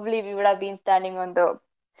effort, probably we would have been standing on the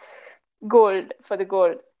gold for the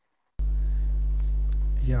gold.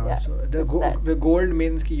 yeah. Yeah, So it's just that. the gold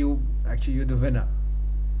means कि you actually you're the winner.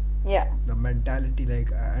 Yeah, The mentality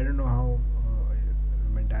like I don't know how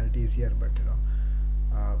mentality is here, but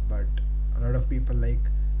but a lot of people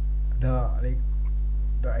the like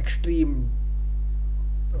the extreme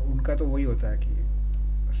उनका तो वही होता है कि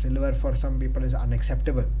silver for some people is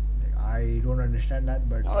unacceptable like, I don't understand that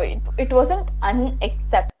but no, it wasn't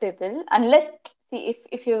unacceptable unless, see,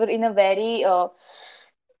 if you were in a very a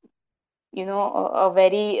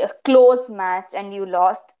very close match and you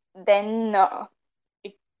lost, then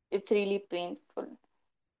it it's really painful.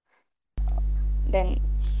 Then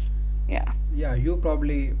yeah, yeah you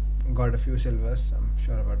probably got a few silvers I'm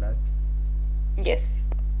sure about that yes,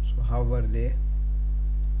 so how were they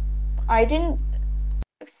I didn't.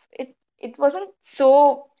 It wasn't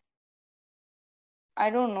so. I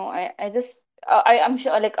don't know. I just I'm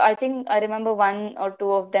sure. Like I think I remember one or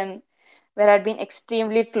two of them where I'd been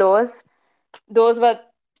extremely close. Those were.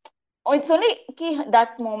 Oh, it's only ki,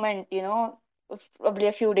 that moment. Probably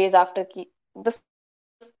a few days after ki. Just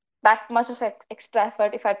that much of extra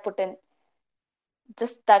effort if I'd put in,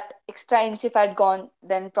 just that extra inch if I'd gone,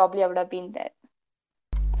 then probably I would have been there.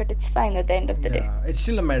 But it's fine at the end of the day. yeah it's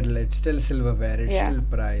still a medal it's still silverware it's Yeah. still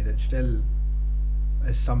prize it's still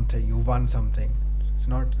is something you won something it's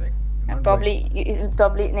not like And not going probably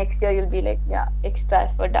probably next year you'll be like, yeah, extra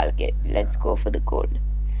effort, I'll get. Let's yeah go for the gold.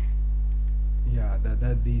 yeah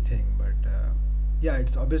that the thing but yeah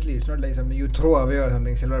it's obviously it's not like something you throw away or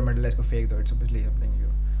something silver medal is fake though it's obviously something you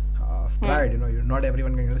of Hmm. pride you not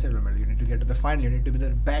everyone can get a silver medal you need to get to the final you need to be the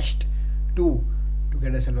best to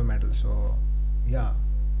get a silver medal so yeah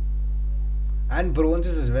and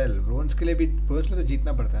ब्रोंजेस as well. Bronze के लिए भी bronze के लिए तो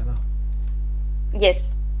जीतना पड़ता है ना. Yes,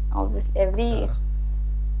 obviously अच्छा, every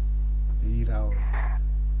हीरा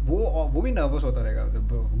वो भी नर्वस होता रहेगा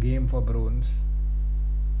the game for bronze,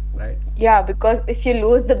 right. yeah, because if you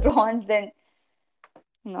lose the bronze, then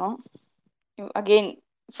no, you, again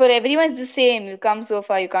for everyone it's the same. You come so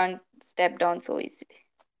far, you can't step down so easily.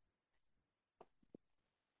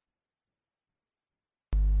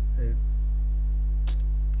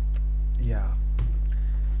 Yeah.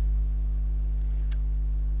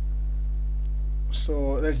 So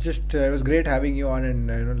that's just it was great having you on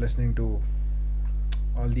and listening to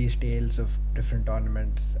all these tales of different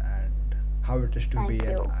tournaments and how it is to be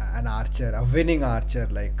Thank you. an archer, a winning archer,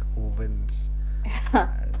 like who wins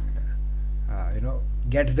and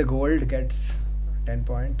gets the gold, gets 10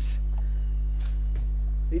 points.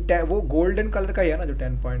 वो golden colour का ही है ना जो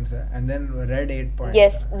 10 points है and then red 8 points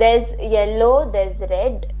Yes, है. there's yellow, there's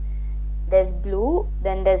red, there's blue,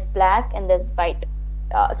 then there's black, and there's white.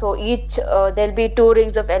 So each there'll be two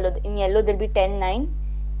rings of yellow. In yellow there'll be 10-9.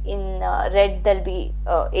 In red there'll be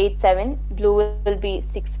 8-7. Blue will be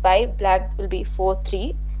 6-5. Black will be 4-3,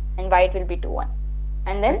 and white will be 2-1.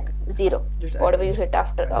 And then Like, 0. just Whatever you hit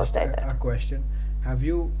after just outside that. a question. Have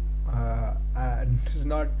you this is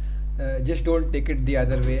not just don't take it the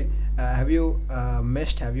other way. Have you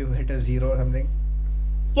missed? Have you hit a 0 or something?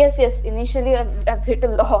 Yes, yes. Initially I've hit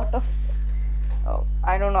a lot of.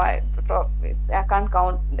 I don't know. I can't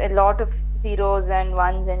count a lot of zeros and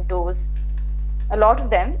ones and twos. A lot of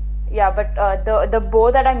them. Yeah, but the bow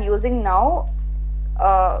that I'm using now,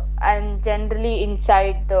 I'm generally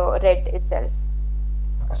inside the red itself.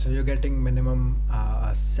 Okay, so you're getting minimum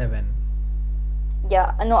a 7.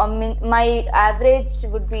 Yeah, no, I mean my average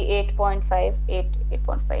would be 8.5,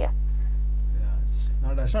 8.5. Yeah.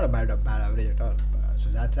 Yeah, that's not a bad average at all. So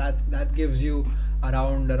that gives you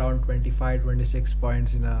around 25 26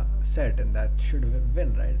 points in a set, and that should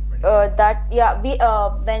win, right? 25. That yeah we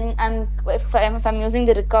when if I'm using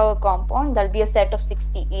the recover compound, there'll be a set of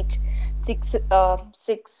 60 each, six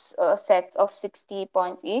sets of 60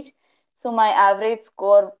 points each. So my average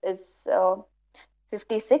score is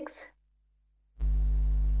 56.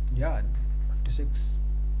 Yeah, 56.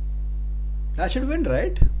 That should win,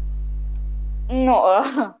 right?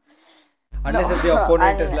 No. Unless No, if the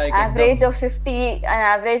opponent is an like average ekdam. of 50, an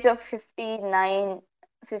average of 59,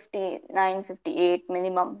 58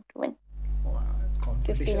 minimum to win. Wow,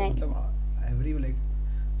 competition 59. मतलब every like,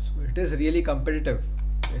 so it is really competitive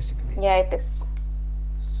basically. Yeah, it is.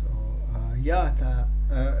 So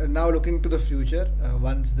now looking to the future,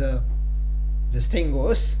 once this thing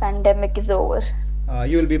goes, Pandemic is over.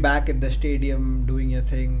 you'll be back at the stadium doing your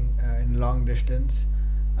thing in long distance.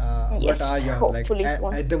 What Yes, are your like hopefully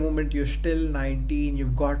soon. at the moment you're still 19,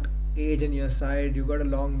 you've got age on your side, you've got a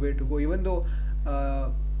long way to go, even though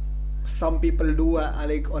some people do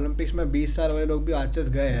like Olympics में 20 साल वाले लोग भी archers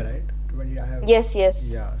गए हैं, right? When I have, Yes, yes.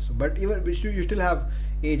 yeah, so but even which you still have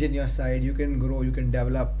age in your side, you can grow, you can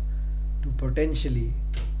develop to potentially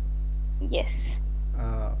Yes.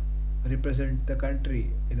 uh, represent the country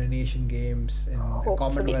in a nation games, in a Hopefully,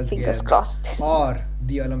 Commonwealth fingers games, crossed. or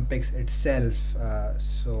the Olympics itself.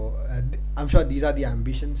 I'm sure these are the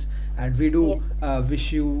ambitions, and we do Yes. wish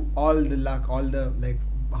you all the luck, all the like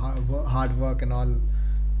hard work and all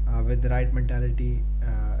with the right mentality.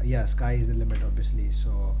 Yeah, sky is the limit, obviously.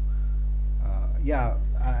 So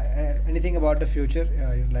anything about the future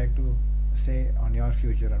you'd like to say on your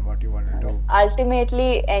future and what you want to do?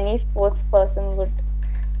 Ultimately, any sports person would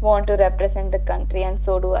want to represent the country, and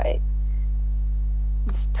so do I.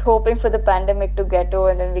 Just hoping for the pandemic to get over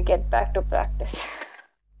and then we get back to practice.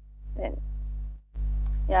 Then,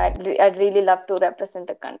 yeah, I'd really love to represent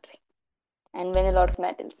the country and win a lot of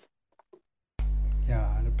medals.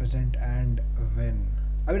 Yeah, represent and win.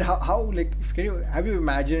 I mean, how like have you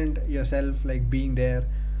imagined yourself like being there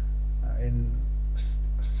in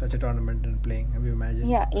such a tournament and playing? Have you imagined?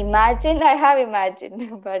 Yeah, imagine, I have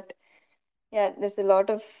imagined, but yeah, there's a lot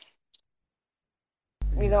of,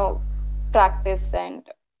 you Yeah. know, practice and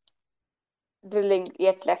drilling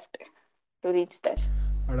yet left to reach there.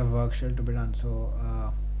 A lot of work still to be done. So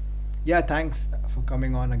yeah, thanks for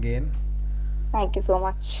coming on again, Thank you so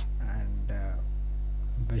much. and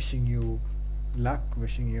wishing you luck,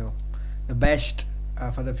 wishing you the best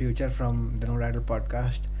for the future from the No Rattle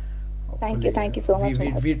podcast. Thank you so much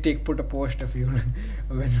for We put a post of you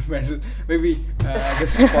when maybe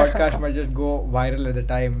this podcast might just go viral at the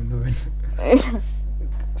time.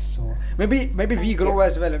 So Maybe we Thank you. grow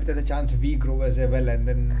as well. Maybe there's a chance we grow as well, and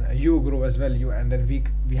then you grow as well. You and then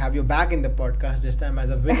we have you back in the podcast this time as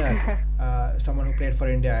a winner, someone who played for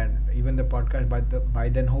India, and even the podcast by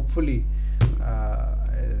then hopefully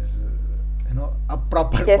is a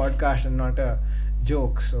proper Yes. podcast and not a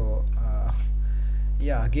joke. So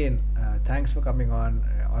yeah, again, thanks for coming on.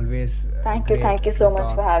 Always Thank you. great Thank you to so much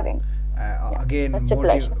for talk. having. Yeah, Again, such a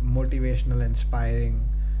pleasure. motivational, inspiring,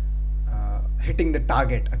 hitting the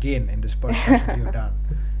target again in this podcast that you've done.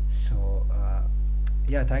 So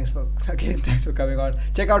yeah, thanks for again, thanks for coming on.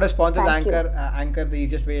 Check out our sponsors, Thank you. Anchor. Anchor, the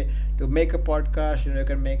easiest way to make a podcast. You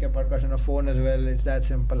can make a podcast on a phone as well. It's that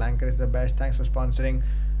simple. Anchor is the best. Thanks for sponsoring.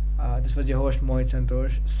 This was your host Mohit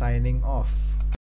Santosh signing off.